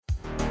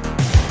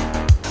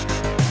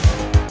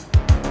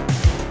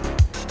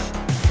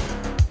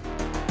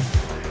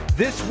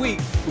This week,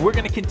 we're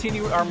going to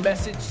continue our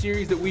message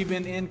series that we've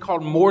been in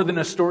called More Than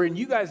a Story. And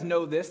you guys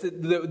know this,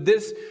 that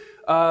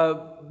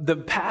the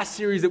past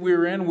series that we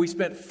were in, we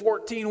spent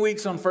 14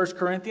 weeks on 1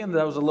 Corinthians.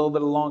 That was a little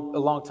bit a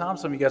long time.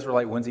 Some of you guys were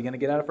like, when's he going to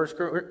get out of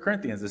 1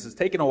 Corinthians? This is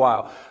taking a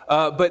while.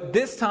 But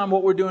this time,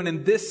 what we're doing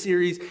in this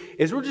series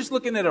is we're just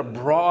looking at a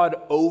broad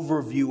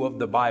overview of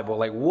the Bible.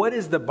 Like, what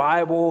is the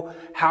Bible?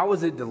 How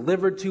is it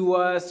delivered to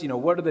us? You know,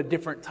 what are the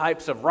different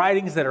types of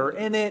writings that are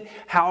in it?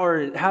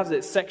 How's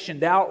it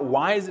sectioned out?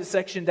 Why is it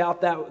sectioned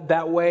out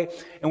that way?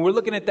 And we're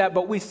looking at that.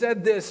 But we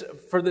said this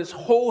for this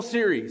whole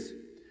series.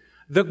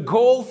 The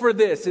goal for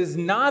this is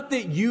not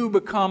that you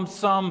become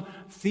some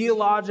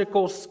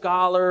theological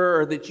scholar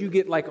or that you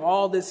get like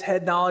all this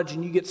head knowledge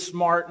and you get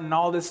smart and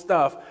all this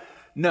stuff.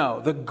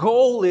 No, the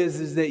goal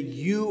is that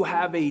you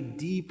have a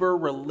deeper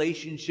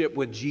relationship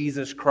with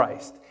Jesus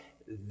Christ.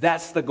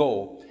 That's the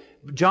goal.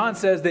 John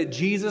says that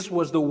Jesus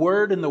was the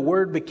Word and the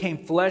Word became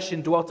flesh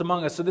and dwelt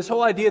among us. So this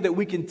whole idea that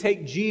we can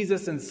take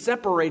Jesus and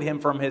separate him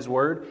from his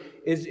Word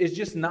is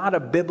just not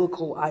a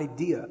biblical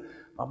idea.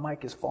 My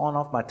mic is falling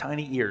off my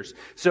tiny ears.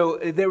 So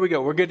there we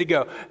go. We're good to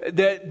go.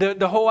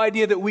 The whole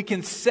idea that we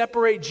can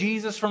separate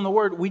Jesus from the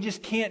Word, we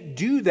just can't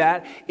do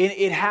that.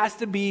 It has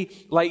to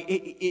be like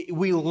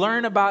we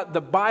learn about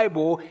the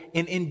Bible,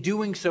 and in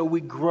doing so,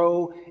 we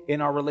grow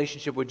in our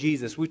relationship with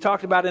Jesus. We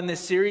talked about in this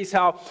series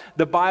how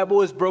the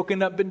Bible is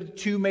broken up into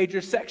two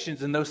major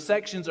sections, and those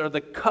sections are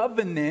the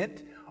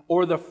covenant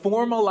or the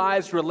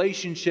formalized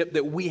relationship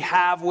that we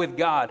have with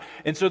God.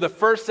 And so the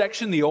first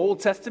section, the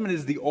Old Testament,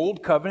 is the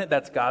Old Covenant.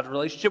 That's God's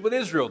relationship with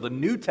Israel. The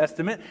New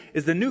Testament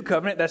is the New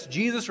Covenant. That's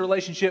Jesus'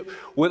 relationship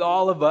with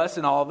all of us.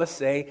 And all of us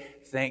say,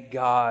 thank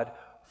God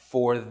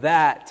for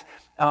that.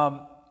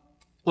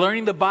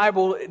 Learning the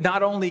Bible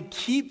not only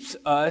keeps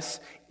us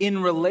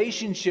in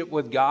relationship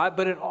with God,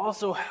 but it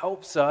also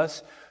helps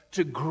us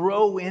to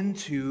grow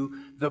into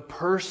the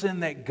person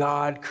that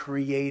God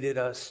created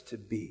us to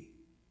be.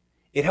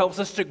 It helps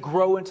us to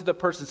grow into the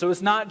person. So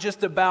it's not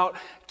just about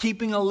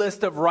keeping a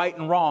list of right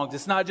and wrongs.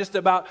 It's not just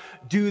about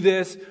do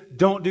this,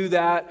 don't do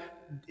that.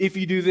 If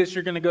you do this,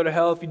 you're going to go to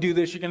hell. If you do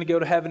this, you're going to go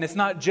to heaven. It's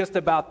not just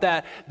about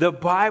that. The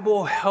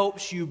Bible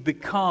helps you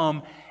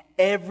become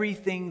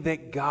everything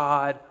that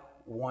God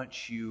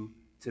wants you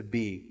to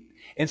be.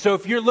 And so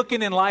if you're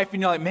looking in life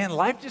and you're like, man,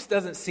 life just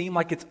doesn't seem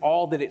like it's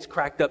all that it's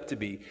cracked up to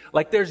be.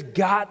 Like there's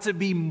got to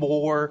be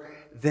more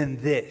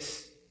than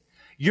this.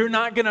 You're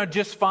not going to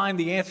just find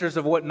the answers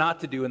of what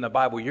not to do in the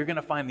Bible. You're going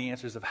to find the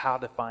answers of how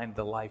to find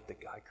the life that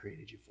God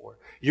created you for.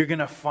 You're going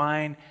to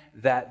find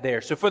that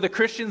there. So for the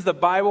Christians, the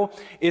Bible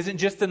isn't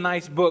just a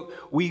nice book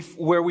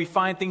where we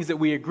find things that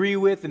we agree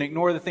with and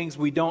ignore the things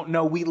we don't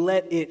know. We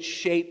let it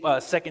shape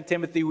us. 2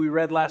 Timothy, we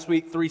read last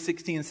week,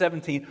 3:16 and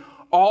 17.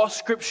 All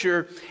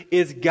Scripture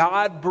is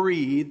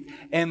God-breathed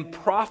and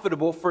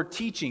profitable for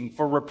teaching,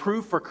 for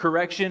reproof, for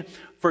correction,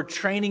 for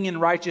training in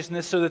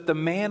righteousness, so that the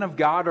man of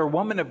God or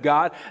woman of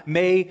God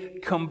may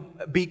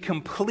be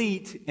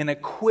complete and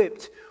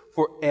equipped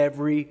for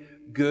every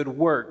good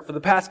work. For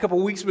the past couple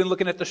of weeks, we've been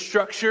looking at the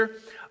structure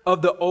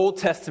of the Old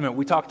Testament.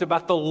 We talked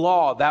about the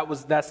law.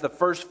 That's the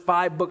first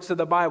 5 books of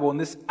the Bible. And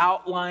this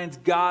outlines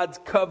God's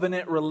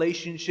covenant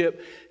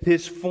relationship,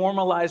 his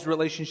formalized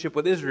relationship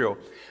with Israel.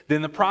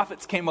 Then the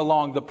prophets came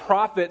along. The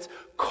prophets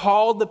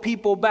called the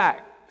people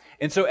back.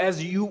 And so as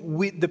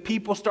the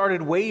people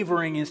started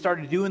wavering and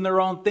started doing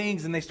their own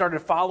things, and they started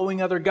following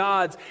other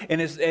gods,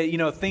 and as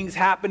things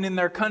happened in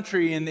their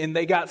country and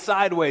they got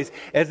sideways.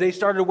 As they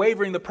started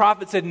wavering, the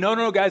prophet said,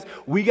 no, guys,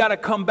 we got to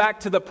come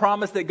back to the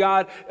promise that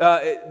God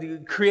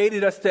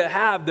created us to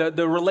have,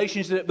 the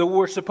relationship that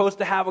we're supposed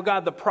to have with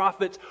God. The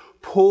prophets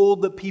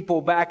pulled the people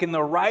back. And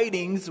the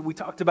writings we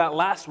talked about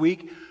last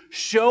week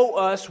show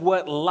us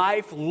what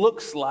life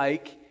looks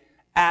like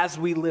as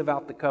we live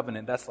out the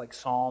covenant. That's like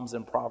Psalms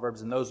and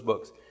Proverbs and those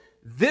books.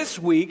 This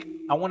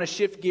week, I want to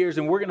shift gears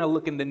and we're going to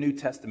look in the New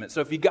Testament. So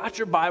if you got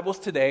your Bibles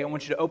today, I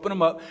want you to open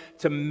them up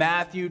to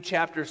Matthew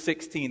chapter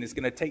 16. It's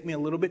going to take me a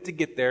little bit to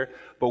get there,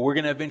 but we're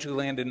going to eventually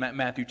land in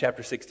Matthew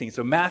chapter 16.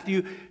 So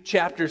Matthew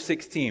chapter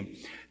 16.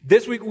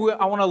 This week,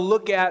 I want to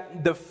look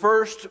at the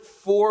first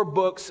 4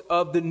 books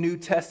of the New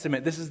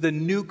Testament. This is the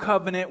new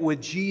covenant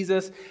with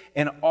Jesus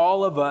and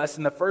all of us.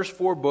 And the first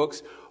 4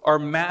 books are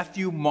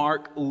Matthew,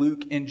 Mark,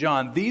 Luke, and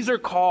John. These are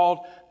called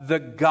the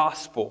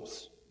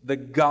Gospels. The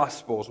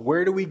Gospels.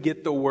 Where do we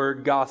get the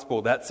word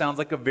gospel? That sounds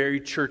like a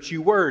very churchy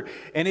word.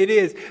 And it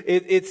is.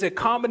 It's a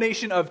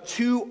combination of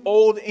 2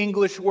 Old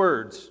English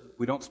words.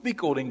 We don't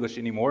speak Old English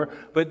anymore,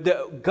 but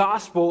the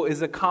gospel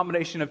is a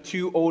combination of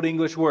 2 Old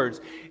English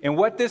words. And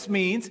what this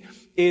means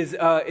is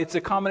it's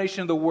a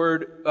combination of the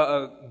word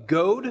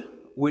God,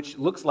 which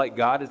looks like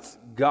God. It's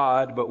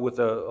God, but with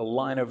a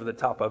line over the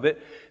top of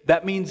it.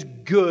 That means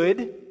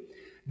good.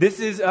 This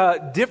is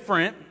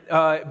different,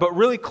 but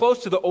really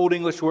close to the Old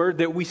English word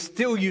that we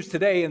still use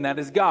today, and that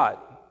is God,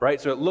 right?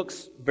 So it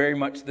looks very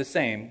much the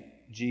same,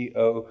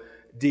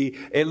 G-O-D.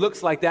 It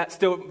looks like that,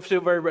 still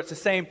very much the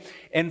same.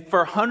 And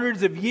for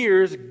hundreds of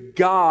years,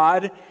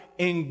 God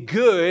and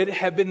good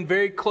have been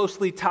very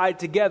closely tied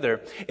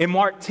together. In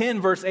Mark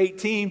 10, verse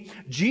 18,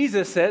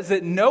 Jesus says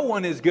that no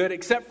one is good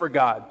except for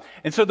God.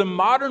 And so the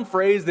modern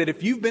phrase that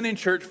if you've been in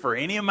church for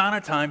any amount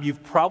of time,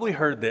 you've probably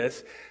heard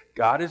this: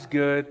 God is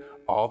good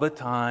all the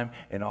time,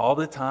 and all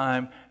the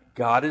time,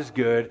 God is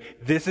good.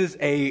 This is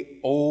an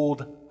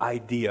old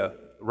idea,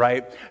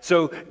 right?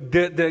 So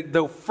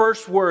the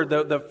first word,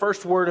 the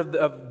first word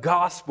of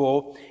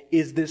gospel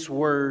is this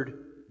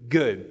word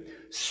good.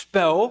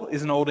 Spell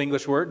is an old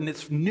English word, and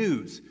it's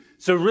news.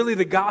 So really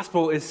the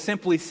gospel is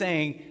simply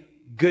saying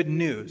good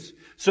news.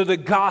 So the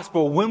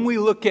gospel, when we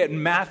look at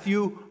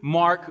Matthew,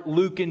 Mark,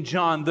 Luke, and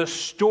John, the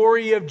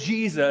story of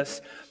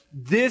Jesus,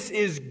 this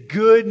is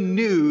good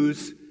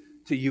news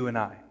to you and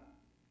I.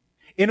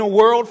 In a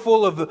world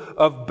full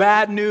of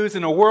bad news,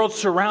 in a world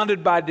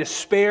surrounded by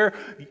despair,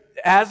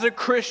 as a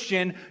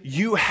Christian,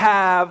 you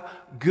have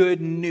good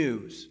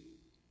news.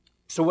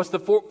 So what's the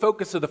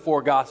focus of the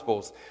four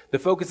Gospels? The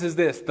focus is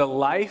this: the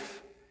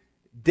life,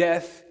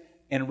 death,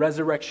 and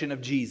resurrection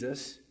of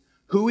Jesus,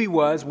 who he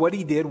was, what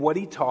he did, what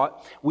he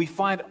taught. We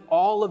find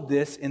all of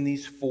this in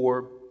these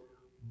four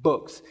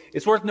books.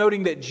 It's worth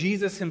noting that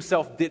Jesus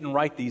himself didn't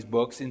write these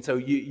books, and so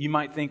you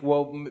might think,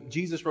 well,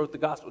 Jesus wrote the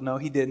gospel. No,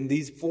 he didn't.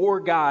 These four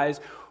guys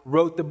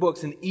wrote the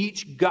books, and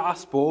each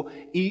gospel,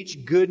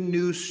 each good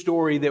news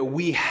story that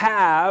we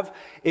have,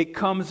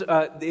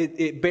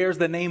 it bears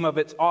the name of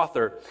its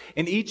author.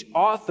 And each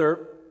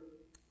author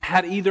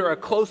had either a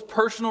close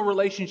personal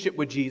relationship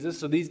with Jesus,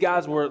 so these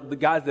guys were the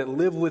guys that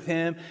lived with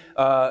him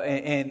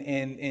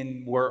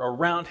and were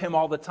around him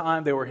all the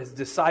time. They were his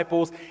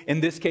disciples. In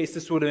this case,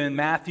 this would have been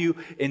Matthew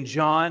and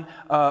John.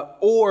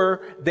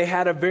 Or they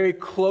had a very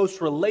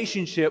close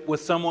relationship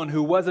with someone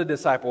who was a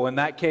disciple. In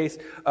that case,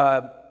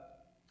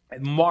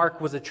 Mark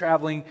was a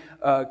traveling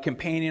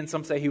companion.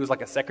 Some say he was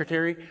like a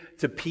secretary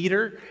to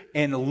Peter.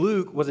 And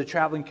Luke was a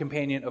traveling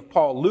companion of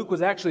Paul. Luke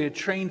was actually a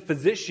trained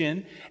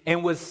physician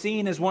and was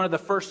seen as one of the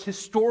first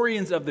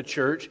historians of the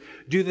church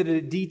due to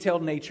the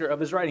detailed nature of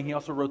his writing. He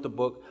also wrote the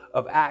book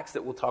of Acts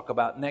that we'll talk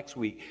about next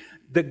week.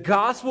 The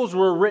Gospels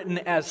were written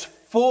as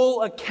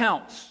full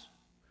accounts.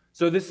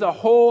 So this is a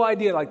whole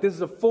idea, like this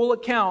is a full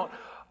account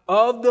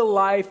of the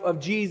life of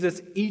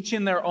Jesus, each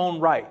in their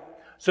own right.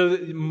 So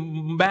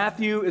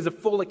Matthew is a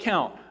full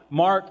account.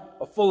 Mark,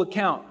 a full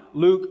account.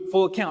 Luke,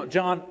 full account.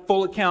 John,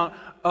 full account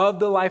of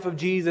the life of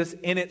Jesus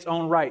in its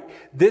own right.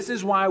 This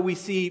is why we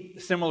see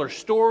similar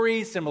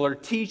stories, similar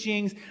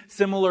teachings,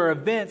 similar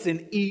events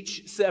in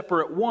each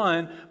separate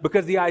one,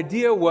 because the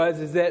idea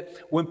is that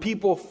when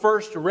people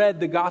first read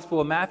the Gospel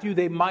of Matthew,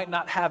 they might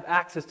not have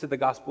access to the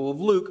Gospel of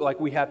Luke like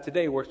we have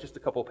today, where it's just a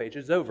couple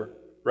pages over.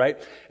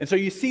 Right? And so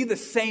you see the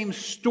same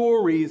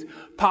stories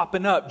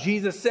popping up.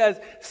 Jesus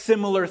says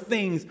similar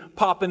things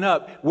popping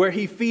up. Where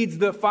he feeds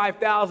the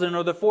 5,000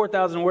 or the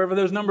 4,000, wherever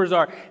those numbers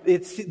are,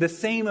 it's the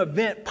same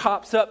event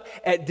pops up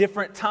at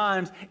different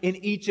times in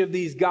each of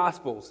these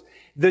Gospels.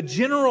 The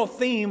general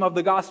theme of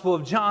the Gospel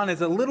of John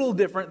is a little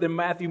different than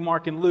Matthew,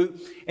 Mark, and Luke.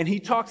 And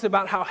he talks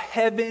about how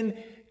heaven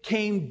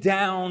came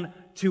down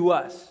to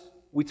us.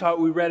 We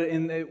read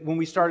it when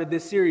we started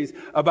this series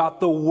about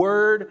the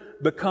Word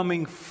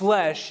becoming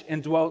flesh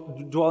and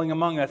dwelling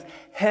among us.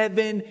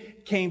 Heaven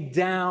came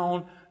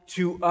down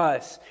to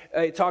us.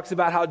 It talks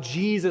about how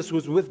Jesus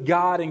was with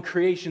God in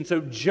creation.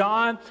 So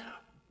John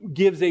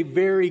gives a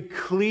very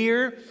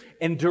clear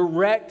and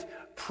direct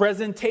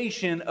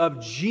presentation of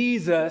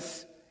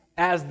Jesus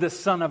as the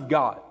Son of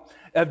God.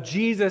 Of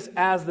Jesus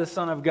as the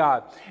Son of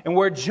God. And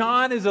where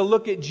John is a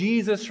look at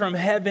Jesus from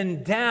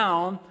heaven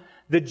down,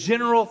 the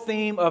general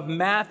theme of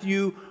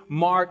Matthew,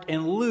 Mark,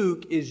 and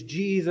Luke is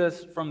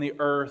Jesus from the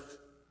earth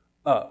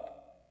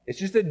up. It's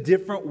just a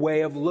different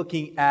way of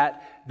looking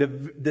at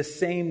the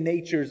same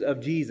natures of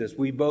Jesus.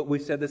 We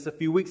said this a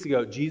few weeks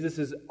ago. Jesus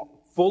is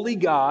fully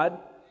God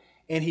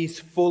and he's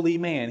fully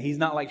man. He's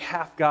not like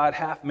half God,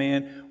 half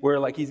man, where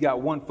like he's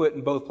got one foot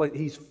in both places.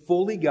 He's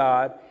fully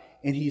God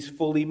and he's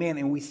fully man.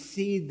 And we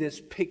see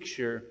this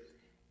picture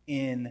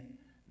in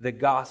the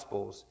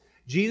Gospels.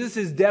 Jesus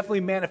is definitely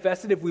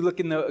manifested, if we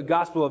look in the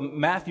Gospel of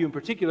Matthew in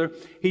particular,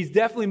 he's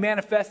definitely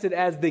manifested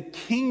as the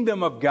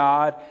kingdom of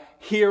God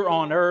here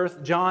on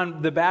earth.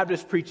 John the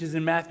Baptist preaches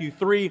in Matthew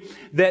 3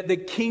 that the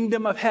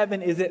kingdom of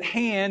heaven is at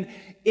hand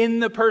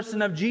in the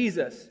person of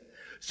Jesus.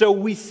 So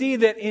we see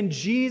that in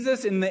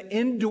Jesus, in the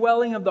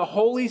indwelling of the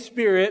Holy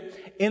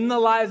Spirit, in the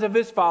lives of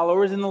his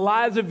followers, in the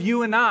lives of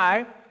you and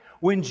I,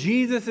 when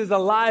Jesus is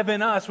alive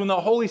in us, when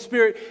the Holy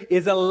Spirit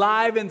is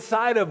alive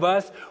inside of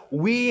us,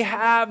 we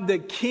have the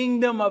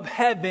kingdom of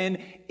heaven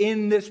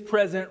in this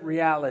present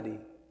reality.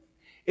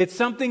 It's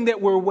something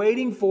that we're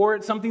waiting for.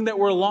 It's something that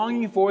we're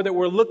longing for, that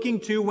we're looking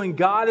to when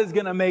God is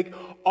going to make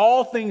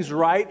all things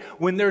right,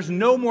 when there's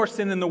no more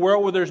sin in the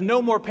world, where there's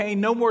no more pain,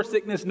 no more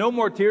sickness, no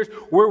more tears.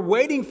 We're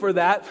waiting for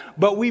that,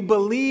 but we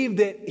believe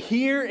that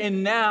here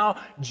and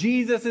now,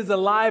 Jesus is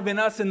alive in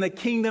us and the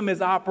kingdom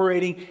is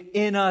operating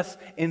in us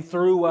and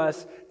through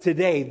us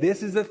today.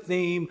 This is a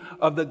theme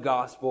of the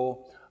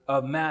Gospel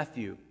of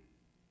Matthew.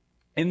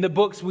 In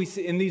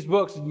these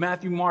books,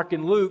 Matthew, Mark,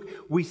 and Luke,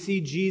 we see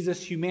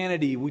Jesus'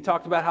 humanity. We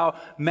talked about how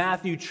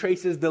Matthew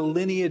traces the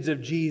lineage of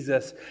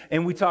Jesus.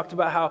 And we talked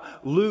about how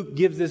Luke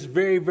gives this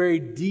very, very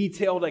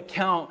detailed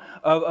account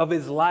of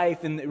his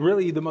life, and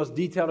really the most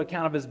detailed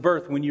account of his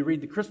birth. When you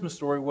read the Christmas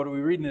story, what are we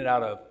reading it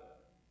out of?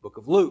 Book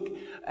of Luke.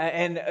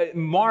 And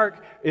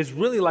Mark is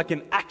really like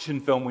an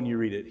action film when you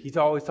read it. He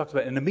always talks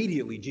about, and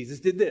immediately Jesus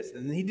did this,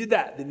 and then he did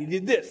that, then he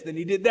did this, then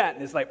he did that.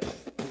 And it's like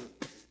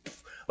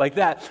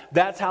that.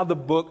 That's how the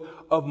book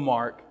of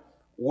Mark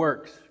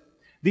works.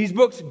 These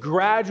books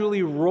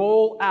gradually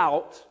roll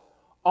out,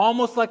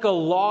 almost like a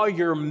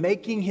lawyer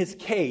making his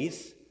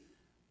case,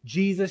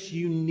 Jesus'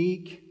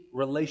 unique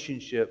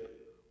relationship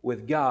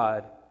with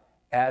God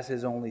as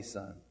his only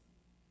son.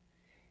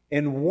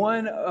 And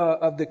one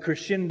of the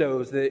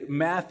crescendos that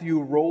Matthew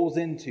rolls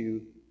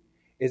into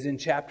is in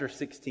chapter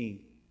 16.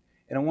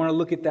 And I want to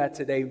look at that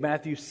today.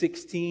 Matthew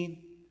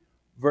 16,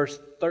 verse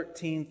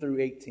 13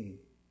 through 18.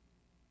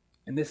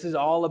 And this is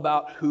all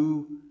about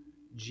who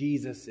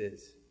Jesus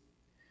is.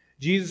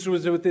 Jesus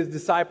was with his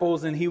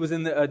disciples, and he was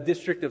in the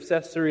district of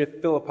Caesarea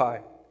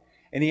Philippi.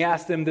 And he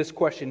asked them this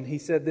question. He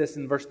said this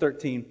in verse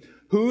 13.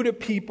 Who do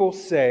people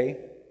say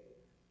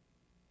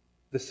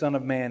the Son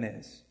of Man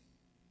is?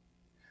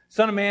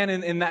 Son of Man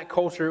in that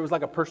culture, it was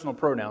like a personal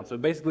pronoun. So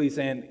basically he's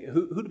saying,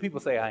 who do people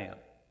say I am?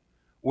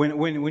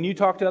 When you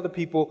talk to other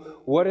people,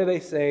 what do they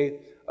say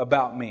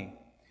about me?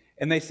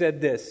 And they said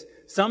this.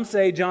 Some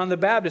say John the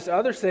Baptist.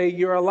 Others say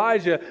you're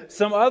Elijah.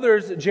 Some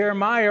others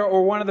Jeremiah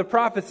or one of the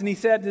prophets. And he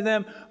said to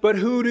them, but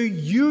who do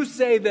you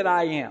say that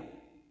I am?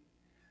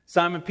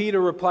 Simon Peter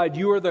replied,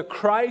 you are the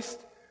Christ,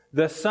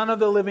 the Son of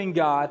the living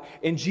God.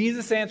 And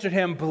Jesus answered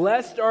him,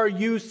 blessed are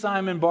you,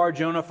 Simon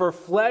Bar-Jonah, for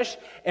flesh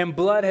and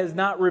blood has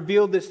not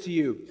revealed this to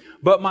you,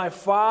 but my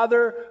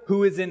Father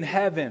who is in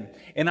heaven.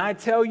 And I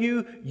tell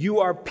you, you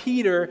are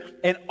Peter,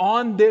 and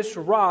on this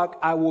rock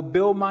I will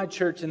build my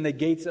church, and the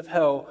gates of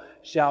hell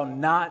shall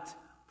not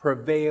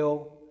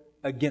prevail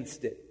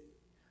against it.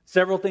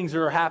 Several things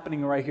are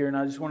happening right here, and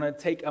I just want to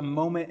take a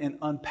moment and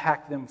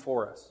unpack them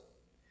for us.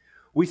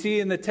 We see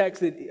in the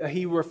text that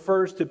he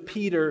refers to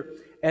Peter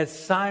as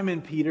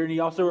Simon Peter, and he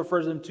also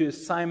refers him to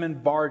as Simon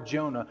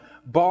Bar-Jonah.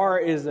 Bar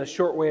is a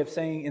short way of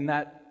saying in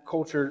that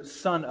culture,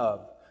 son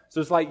of.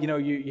 So it's like,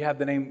 you have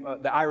the name,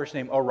 the Irish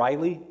name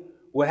O'Reilly.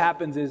 What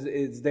happens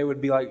is they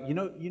would be like, you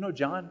know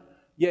John?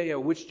 Yeah,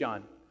 which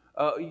John?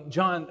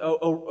 John,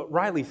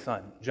 O'Reilly's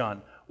son,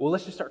 John. Well,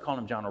 let's just start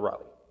calling him John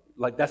O'Reilly.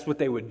 Like, that's what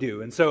they would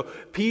do. And so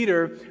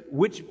Peter,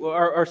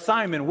 or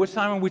Simon, which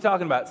Simon are we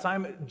talking about?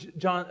 Simon,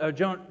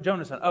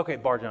 Jonah's son. Okay,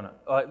 Bar-Jonah.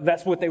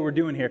 That's what they were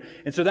doing here.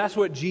 And so that's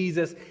what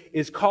Jesus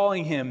is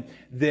calling him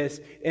this.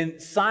 And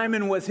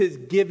Simon was his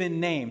given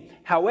name.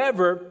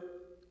 However,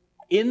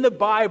 in the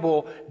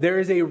Bible, there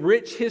is a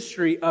rich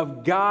history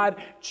of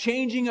God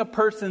changing a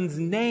person's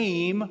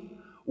name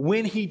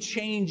when he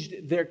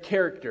changed their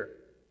character.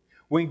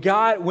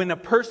 When a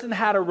person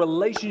had a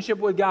relationship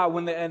with God,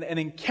 an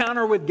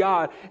encounter with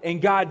God,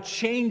 and God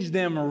changed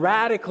them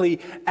radically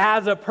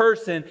as a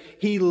person,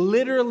 He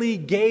literally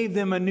gave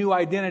them a new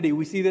identity.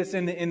 We see this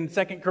in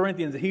 2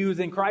 Corinthians. He who is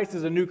in Christ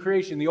is a new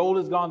creation. The old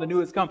is gone, the new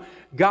has come.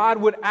 God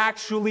would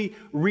actually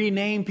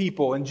rename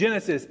people. In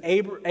Genesis,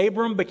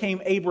 Abram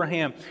became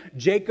Abraham.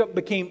 Jacob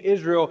became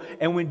Israel.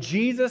 And when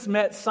Jesus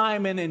met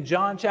Simon in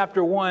John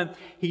chapter 1,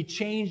 He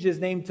changed his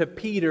name to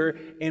Peter,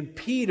 and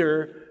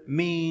Peter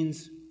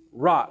means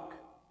rock.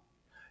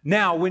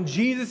 Now, when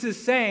Jesus is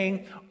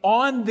saying,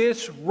 on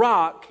this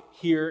rock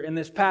here in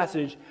this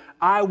passage,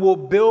 I will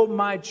build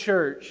my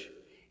church,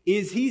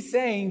 is He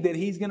saying that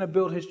He's going to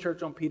build His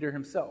church on Peter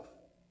himself?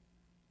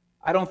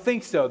 I don't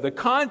think so. The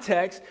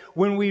context,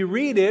 when we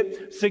read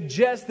it,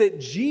 suggests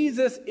that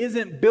Jesus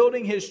isn't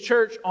building His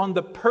church on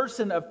the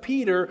person of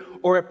Peter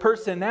or a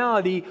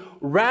personality.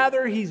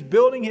 Rather, He's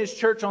building His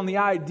church on the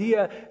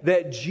idea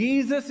that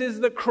Jesus is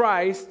the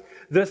Christ,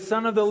 the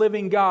Son of the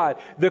living God,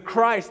 the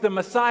Christ, the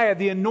Messiah,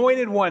 the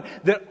Anointed One,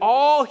 that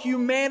all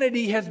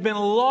humanity has been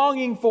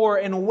longing for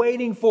and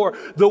waiting for,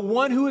 the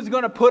one who is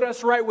going to put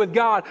us right with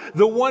God,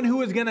 the one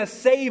who is going to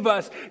save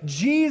us.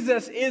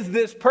 Jesus is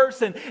this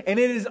person, and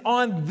it is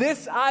on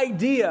this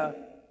idea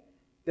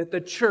that the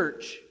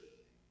church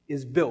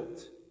is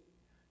built.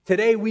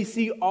 Today we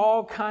see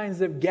all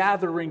kinds of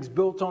gatherings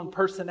built on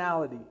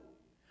personality.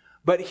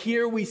 But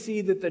here we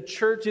see that the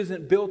church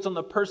isn't built on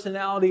the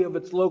personality of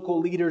its local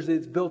leaders.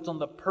 It's built on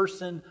the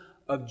person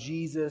of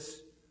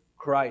Jesus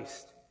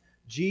Christ.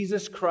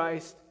 Jesus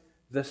Christ,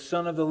 the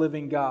Son of the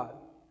living God.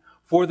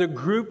 For the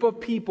group of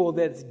people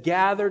that's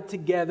gathered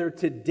together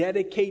to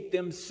dedicate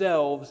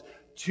themselves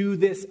to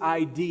this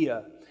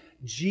idea,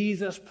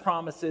 Jesus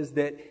promises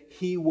that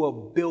He will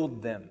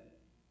build them.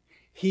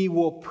 He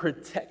will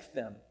protect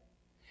them.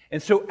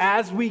 And so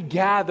as we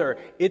gather,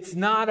 it's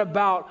not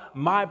about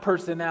my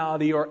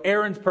personality or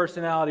Aaron's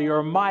personality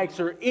or Mike's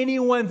or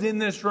anyone's in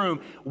this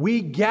room. We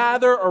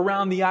gather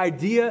around the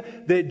idea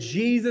that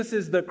Jesus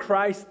is the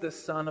Christ, the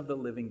Son of the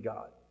living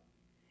God.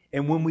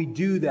 And when we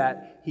do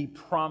that, He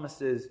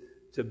promises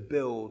to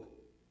build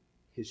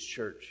His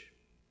church.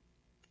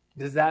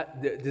 Does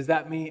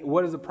that mean,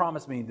 what does the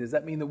promise mean? Does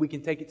that mean that we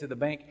can take it to the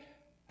bank?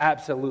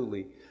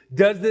 Absolutely.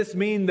 Does this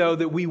mean, though,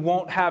 that we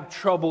won't have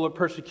trouble or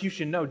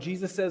persecution? No.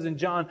 Jesus says in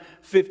John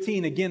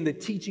 15, again, the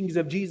teachings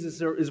of Jesus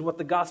is what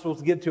the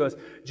Gospels give to us.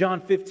 John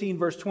 15,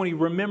 verse 20,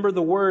 remember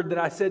the word that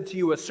I said to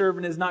you, a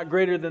servant is not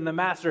greater than the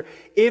master.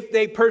 If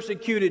they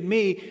persecuted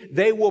me,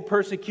 they will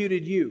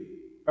persecute you.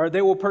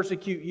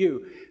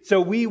 So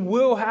we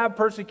will have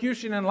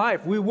persecution in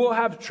life. We will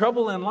have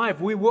trouble in life.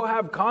 We will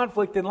have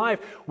conflict in life.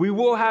 We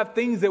will have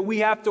things that we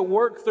have to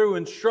work through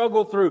and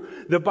struggle through.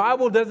 The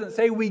Bible doesn't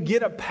say we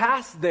get a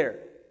pass there.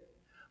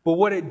 But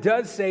what it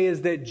does say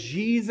is that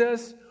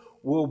Jesus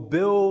will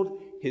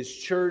build His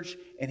church,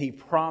 and He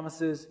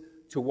promises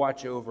to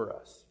watch over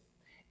us.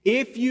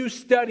 If you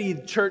study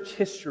church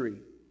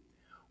history,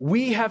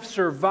 we have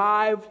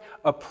survived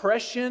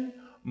oppression,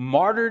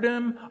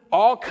 martyrdom,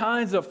 all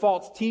kinds of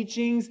false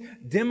teachings,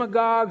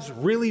 demagogues,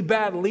 really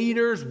bad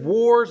leaders,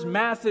 wars,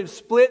 massive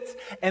splits,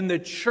 and the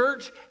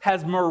church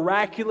has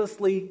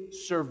miraculously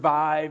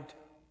survived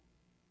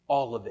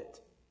all of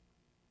it.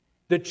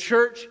 The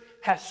church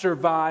has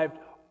survived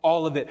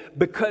all of it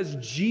because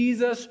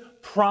Jesus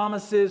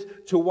promises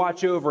to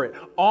watch over it.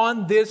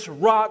 On this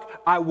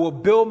rock I will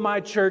build my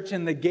church,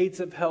 and the gates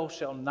of hell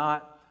shall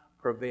not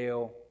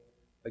prevail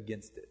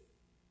against it.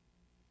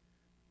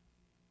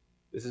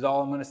 This is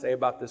all I'm going to say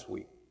about this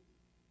week.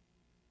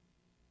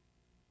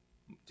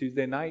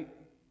 Tuesday night,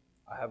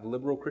 I have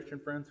liberal Christian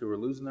friends who were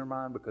losing their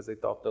mind because they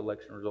thought the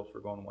election results were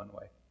going one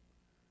way.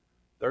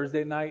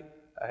 Thursday night,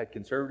 I had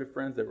conservative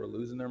friends that were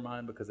losing their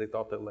mind because they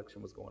thought the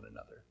election was going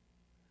another.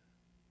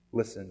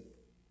 Listen,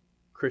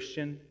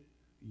 Christian,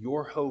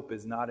 your hope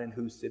is not in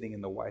who's sitting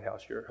in the White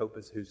House. Your hope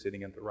is who's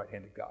sitting at the right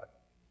hand of God.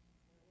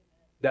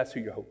 That's who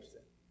your hope is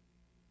in.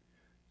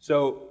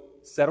 So,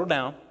 settle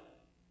down.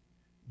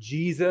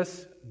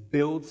 Jesus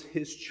builds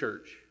His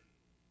church,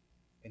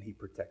 and He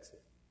protects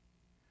it.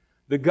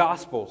 The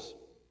Gospels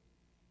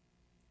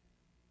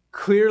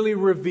clearly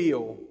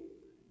reveal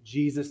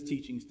Jesus'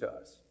 teachings to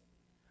us.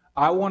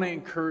 I want to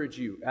encourage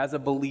you as a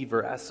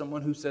believer, as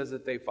someone who says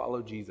that they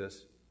follow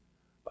Jesus,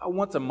 about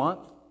once a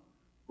month,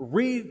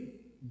 read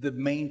the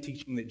main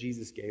teaching that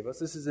Jesus gave us.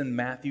 This is in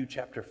Matthew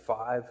chapter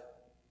 5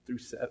 through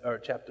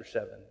chapter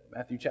 7.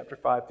 Matthew chapter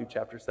 5 through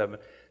chapter 7.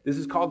 This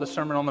is called the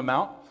Sermon on the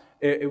Mount.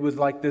 It was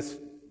like this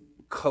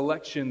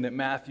collection that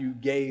Matthew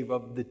gave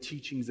of the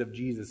teachings of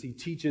Jesus. He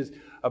teaches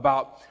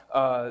about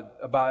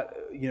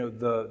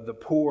the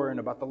poor, and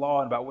about the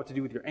law, and about what to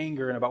do with your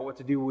anger, and about what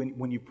to do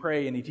when you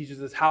pray, and he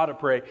teaches us how to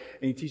pray, and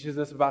he teaches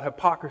us about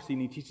hypocrisy,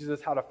 and he teaches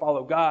us how to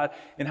follow God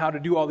and how to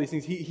do all these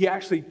things. He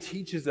actually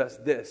teaches us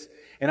this.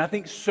 And I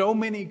think so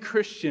many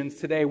Christians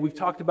today, we've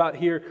talked about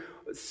here,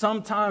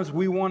 sometimes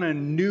we want a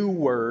new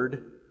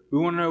word. We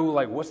want to know,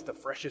 like, what's the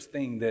freshest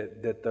thing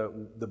that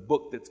the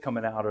book that's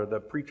coming out, or the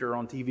preacher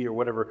on TV, or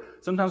whatever.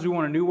 Sometimes we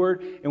want a new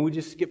word, and we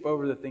just skip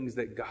over the things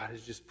that God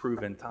has just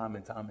proven time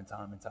and time and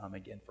time and time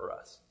again for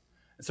us.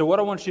 And so what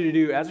I want you to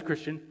do as a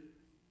Christian,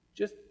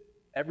 just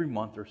every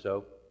month or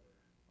so,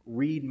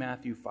 read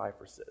Matthew 5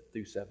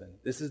 through 7.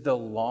 This is the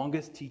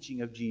longest teaching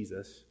of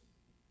Jesus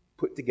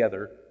put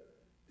together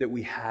that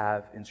we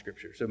have in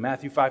Scripture. So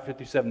Matthew 5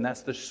 through 7,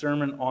 that's the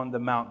Sermon on the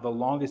Mount, the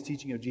longest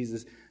teaching of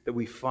Jesus that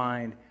we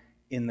find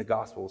in the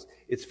Gospels.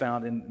 It's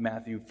found in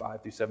Matthew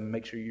 5 through 7.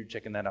 Make sure you're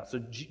checking that out.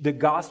 So the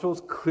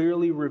Gospels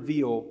clearly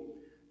reveal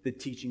the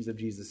teachings of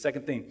Jesus.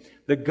 Second thing,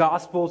 the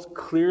Gospels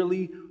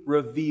clearly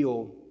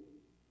reveal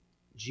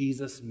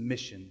Jesus'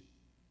 mission.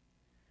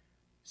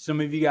 Some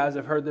of you guys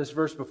have heard this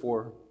verse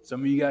before. Some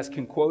of you guys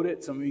can quote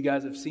it. Some of you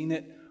guys have seen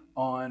it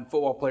on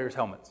football players'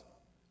 helmets.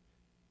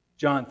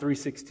 John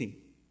 3:16.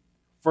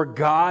 For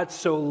God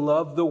so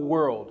loved the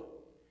world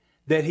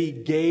that He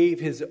gave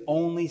His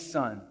only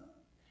Son,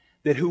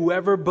 that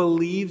whoever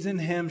believes in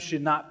Him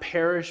should not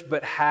perish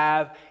but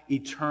have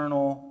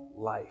eternal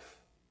life.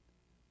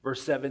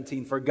 Verse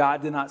 17, for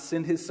God did not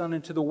send His Son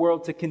into the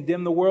world to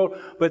condemn the world,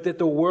 but that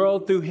the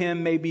world through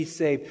Him may be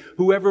saved.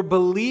 Whoever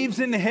believes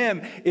in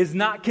Him is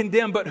not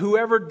condemned, but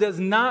whoever does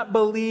not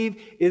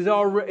believe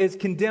is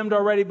condemned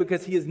already,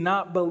 because he has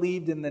not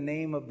believed in the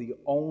name of the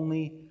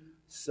only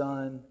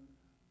Son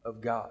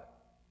of God.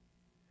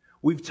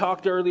 We've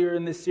talked earlier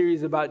in this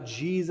series about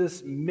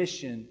Jesus'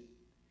 mission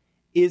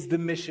is the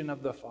mission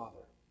of the Father.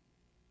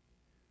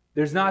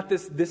 There's not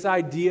this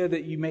idea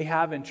that you may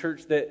have in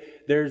church that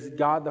there's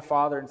God the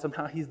Father and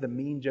somehow He's the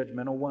mean,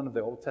 judgmental one of the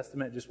Old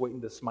Testament just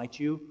waiting to smite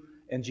you,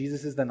 and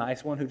Jesus is the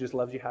nice one who just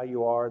loves you how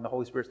you are, and the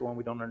Holy Spirit's the one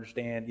we don't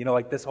understand. You know,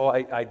 like this whole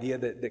idea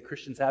that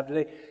Christians have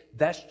today,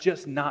 that's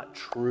just not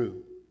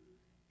true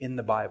in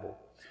the Bible.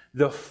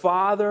 The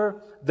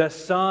Father, the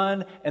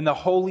Son, and the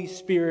Holy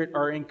Spirit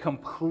are in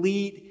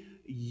complete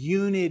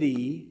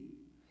unity.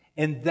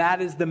 And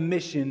that is the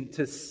mission,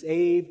 to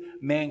save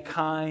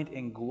mankind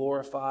and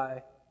glorify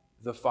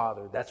the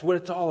Father. That's what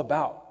it's all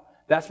about.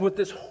 That's what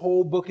this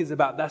whole book is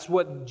about. That's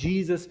what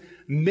Jesus'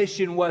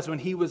 mission was when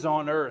He was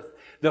on earth.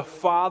 The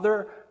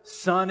Father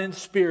Son, and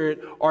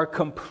Spirit are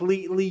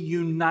completely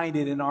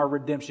united in our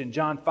redemption.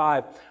 John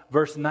 5,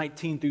 verse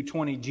 19 through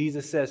 20,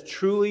 Jesus says,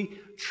 "Truly,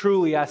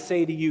 truly, I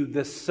say to you,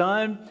 the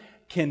Son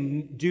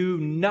can do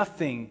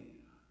nothing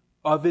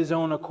of his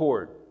own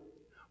accord,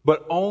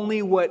 but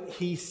only what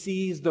he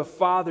sees the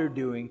Father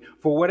doing.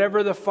 For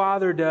whatever the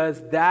Father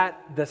does,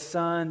 that the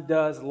Son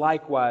does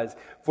likewise.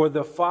 For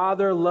the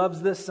Father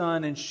loves the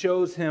Son and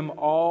shows him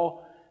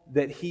all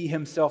that he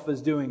himself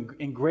is doing.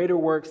 In greater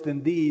works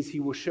than these he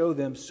will show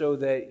them, so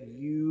that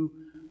you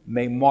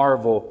may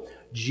marvel."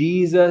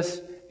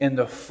 Jesus and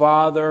the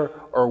Father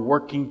are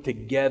working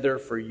together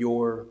for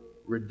your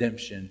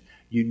redemption.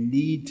 You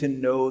need to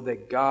know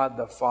that God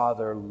the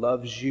Father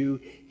loves you.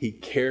 He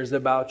cares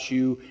about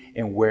you.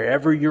 And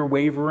wherever you're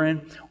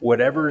wavering,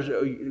 whatever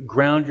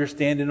ground you're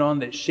standing on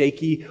that's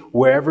shaky,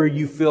 wherever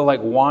you feel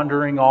like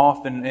wandering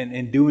off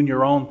and doing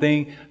your own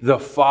thing, the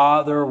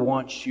Father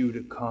wants you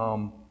to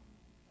come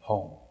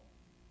home.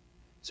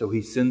 So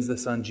He sends the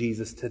Son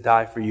Jesus to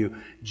die for you.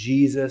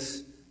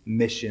 Jesus'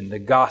 mission. The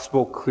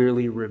gospel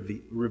clearly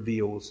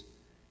reveals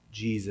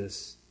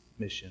Jesus'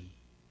 mission.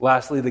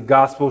 Lastly, the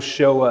Gospels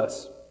show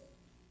us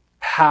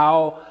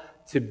how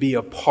to be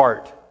a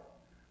part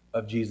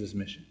of Jesus'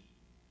 mission.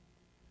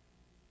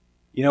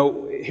 You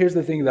know, here's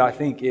the thing that I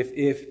think.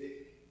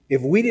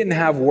 If we didn't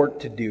have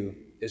work to do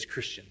as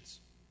Christians,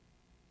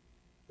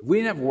 if we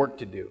didn't have work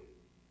to do,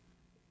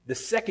 the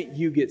second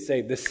you get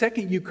saved, the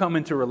second you come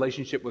into a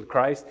relationship with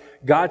Christ,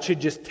 God should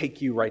just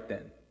take you right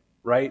then.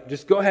 Right?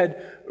 Just go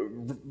ahead,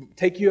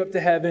 take you up to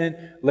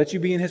heaven, let you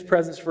be in His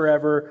presence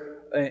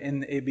forever,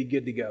 and it'd be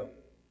good to go.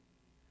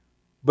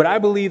 But I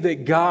believe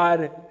that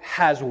God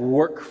has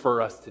work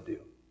for us to do.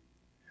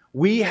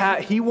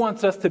 He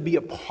wants us to be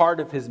a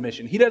part of His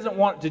mission. He doesn't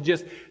want to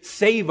just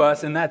save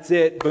us and that's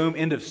it, boom,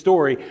 end of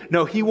story.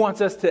 No, He wants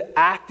us to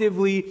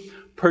actively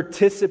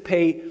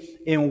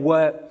participate in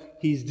what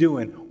He's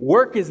doing.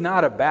 Work is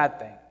not a bad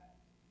thing.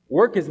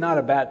 Work is not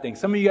a bad thing.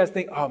 Some of you guys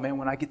think, oh man,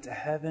 when I get to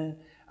heaven,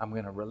 I'm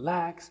going to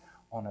relax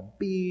on a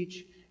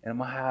beach and I'm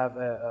going to have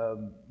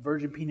a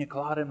virgin pina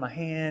colada in my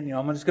hand. You know,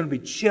 I'm just going to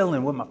be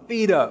chilling with my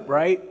feet up,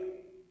 right?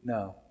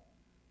 No.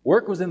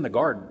 Work was in the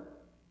garden.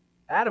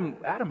 Adam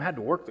had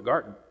to work the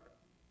garden.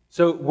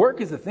 So work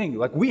is the thing.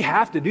 Like we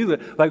have to do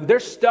that. Like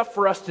there's stuff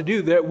for us to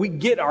do that we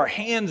get our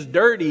hands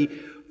dirty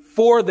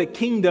for the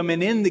kingdom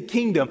and in the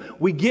kingdom.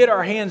 We get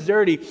our hands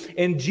dirty.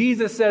 And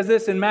Jesus says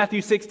this in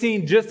Matthew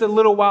 16, just a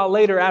little while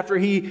later after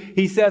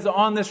he says,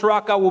 "On this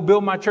rock I will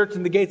build my church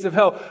and the gates of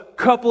hell." A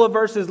couple of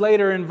verses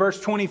later in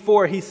verse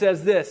 24, He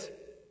says this,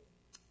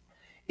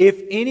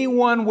 "If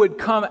anyone would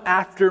come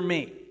after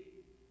me,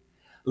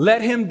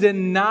 let him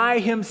deny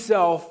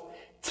himself,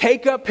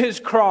 take up his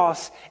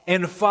cross,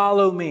 and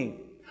follow me.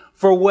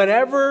 For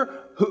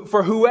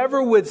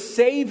whoever would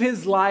save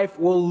his life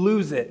will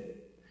lose it.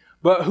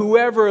 But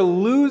whoever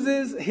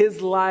loses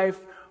his life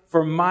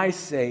for my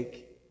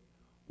sake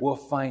will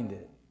find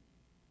it."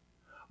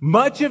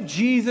 Much of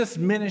Jesus'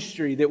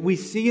 ministry that we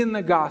see in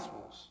the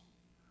Gospels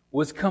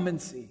was come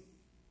and see.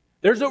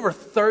 There's over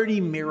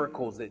 30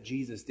 miracles that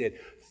Jesus did.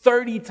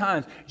 30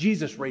 times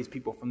Jesus raised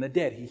people from the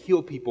dead. He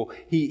healed people.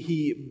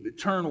 He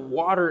turned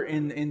water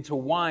into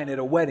wine at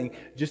a wedding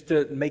just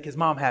to make His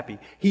mom happy.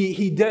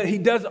 He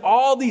does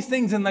all these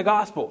things in the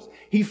Gospels.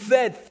 He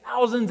fed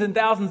thousands and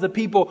thousands of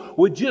people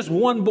with just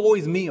one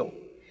boy's meal.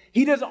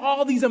 He does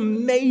all these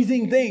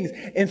amazing things.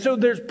 And so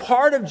there's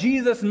part of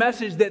Jesus'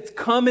 message that's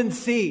come and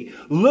see.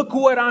 Look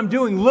what I'm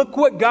doing. Look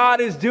what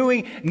God is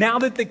doing now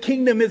that the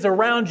kingdom is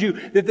around you,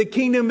 that the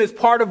kingdom is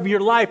part of your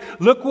life.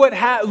 Look what's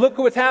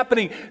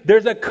happening.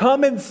 There's a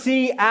come and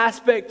see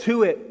aspect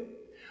to it.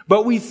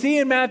 But we see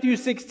in Matthew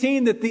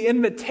 16 that the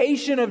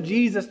invitation of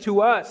Jesus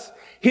to us,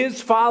 His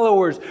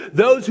followers,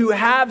 those who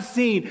have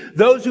seen,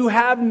 those who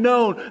have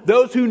known,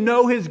 those who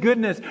know His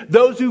goodness,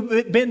 those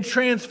who've been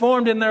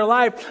transformed in their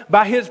life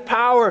by His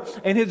power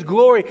and His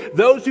glory,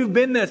 those who've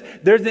been this,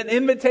 there's an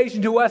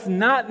invitation to us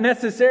not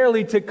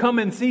necessarily to come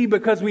and see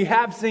because we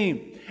have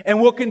seen and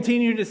will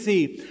continue to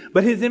see,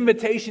 but His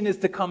invitation is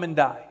to come and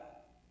die.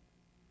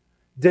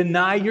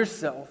 Deny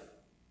yourself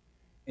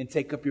and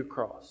take up your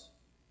cross.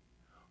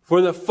 For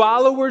the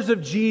followers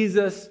of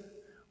Jesus,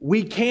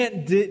 we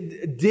can't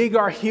dig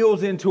our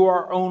heels into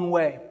our own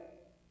way.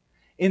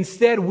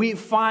 Instead, we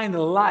find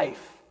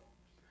life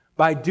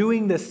by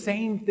doing the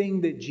same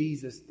thing that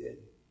Jesus did.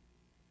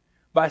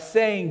 By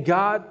saying,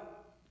 "God,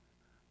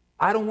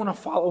 I don't want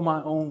to follow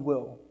my own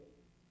will.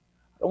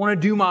 I don't want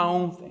to do my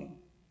own thing.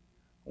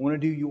 I want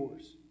to do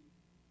yours.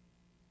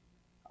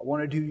 I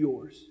want to do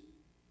yours."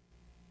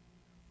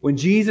 When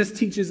Jesus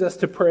teaches us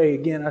to pray,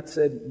 again, I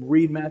said,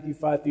 read Matthew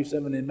 5 through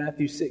 7. In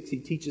Matthew 6, He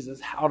teaches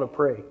us how to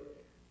pray.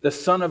 The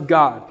Son of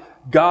God,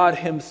 God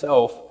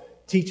Himself,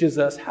 teaches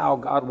us how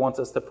God wants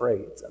us to pray.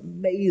 It's an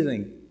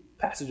amazing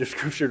passage of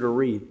Scripture to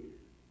read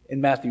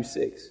in Matthew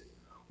 6.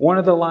 One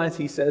of the lines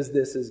He says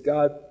this is,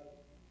 "God,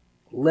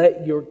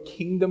 let your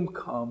kingdom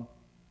come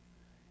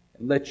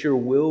and let your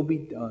will be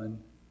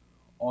done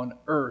on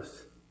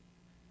earth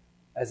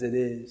as it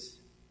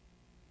is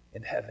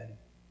in heaven."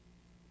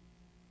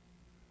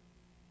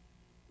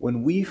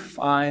 when we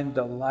find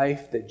the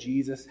life that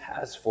Jesus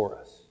has for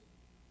us.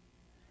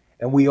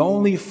 And we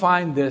only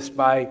find this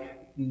by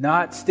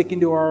not sticking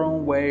to our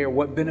own way or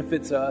what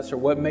benefits us or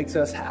what makes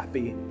us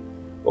happy.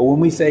 But when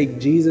we say,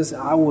 Jesus,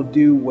 I will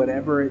do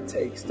whatever it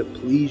takes to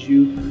please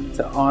you,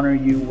 to honor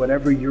you,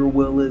 whatever your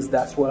will is,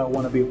 that's what I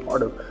want to be a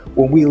part of.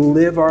 When we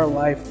live our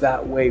life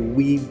that way,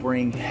 we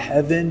bring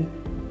heaven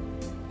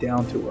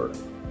down to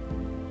earth.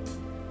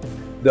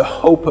 The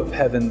hope of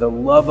heaven, the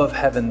love of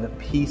heaven, the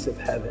peace of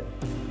heaven.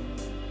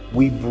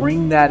 We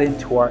bring that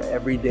into our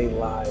everyday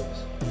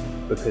lives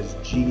because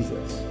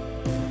Jesus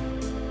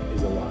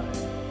is alive.